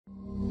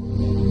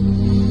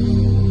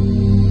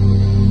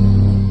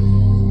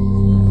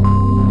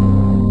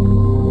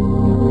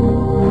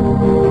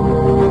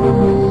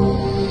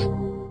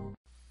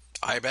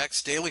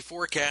IBEX daily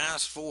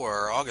forecast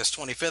for August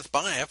 25th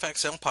by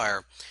FX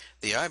Empire.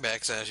 The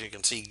IBEX, as you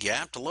can see,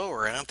 gapped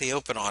lower at the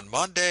open on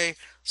Monday,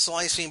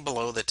 slicing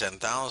below the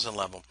 10,000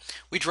 level.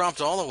 We dropped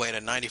all the way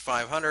to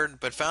 9,500,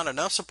 but found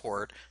enough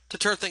support to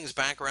turn things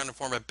back around and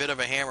form a bit of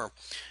a hammer.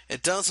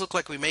 It does look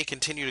like we may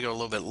continue to go a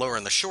little bit lower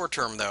in the short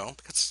term, though,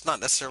 because it's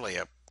not necessarily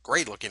a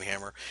great looking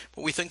hammer,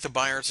 but we think the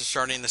buyers are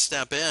starting to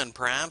step in,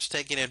 perhaps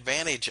taking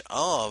advantage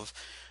of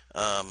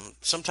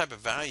some type of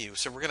value.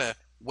 So we're going to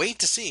wait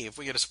to see if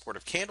we get a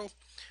supportive candle.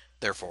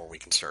 Therefore, we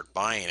can start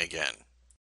buying again.